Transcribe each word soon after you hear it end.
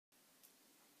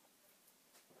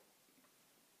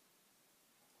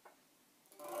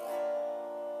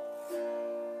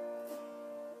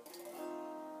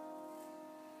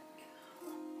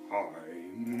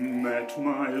met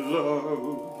my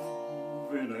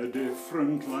love in a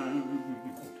different land.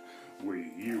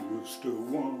 We used to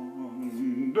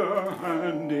wander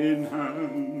hand in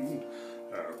hand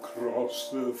across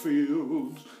the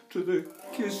fields to the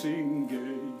kissing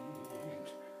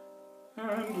gate,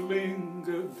 and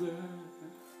lingered there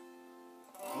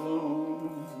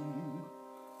long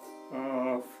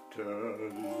after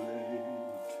late.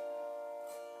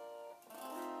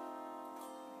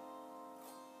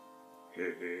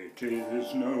 It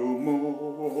is no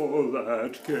more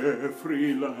that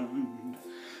carefree land.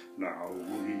 Now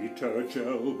we touch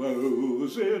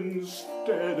elbows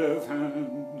instead of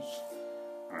hands,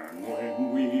 and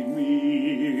when we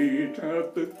meet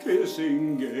at the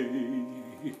kissing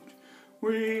gate,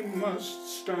 we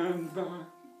must stand back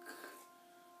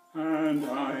and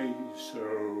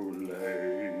isolate.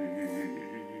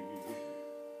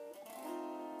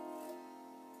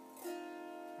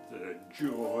 The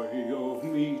joy of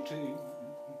meeting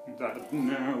that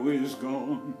now is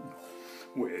gone,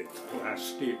 with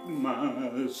plastic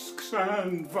masks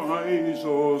and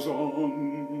visors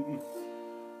on.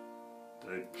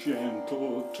 The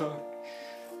gentle touch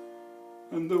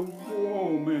and the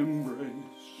warm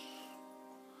embrace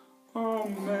are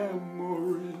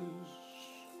memories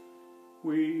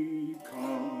we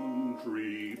can't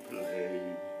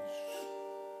replace.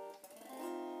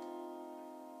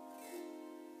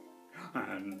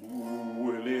 And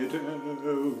will it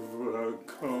ever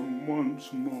come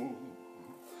once more,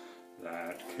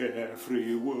 that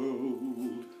carefree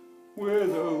world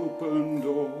with open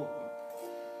door?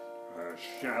 A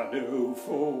shadow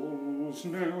falls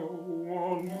now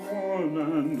on one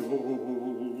and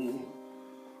all.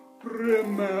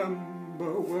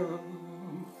 Remember well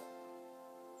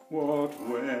what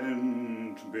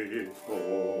went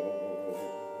before.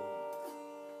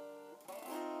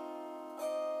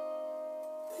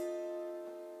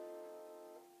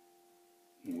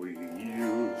 We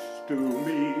used to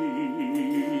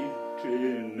meet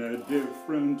in a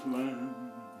different land.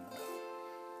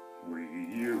 We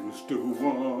used to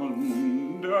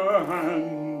wander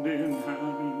hand in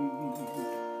hand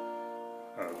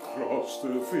across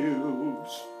the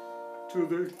fields to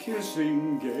the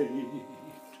kissing gate,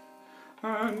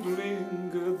 and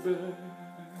linger there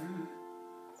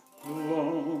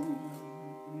long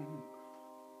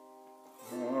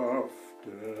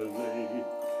after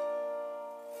late.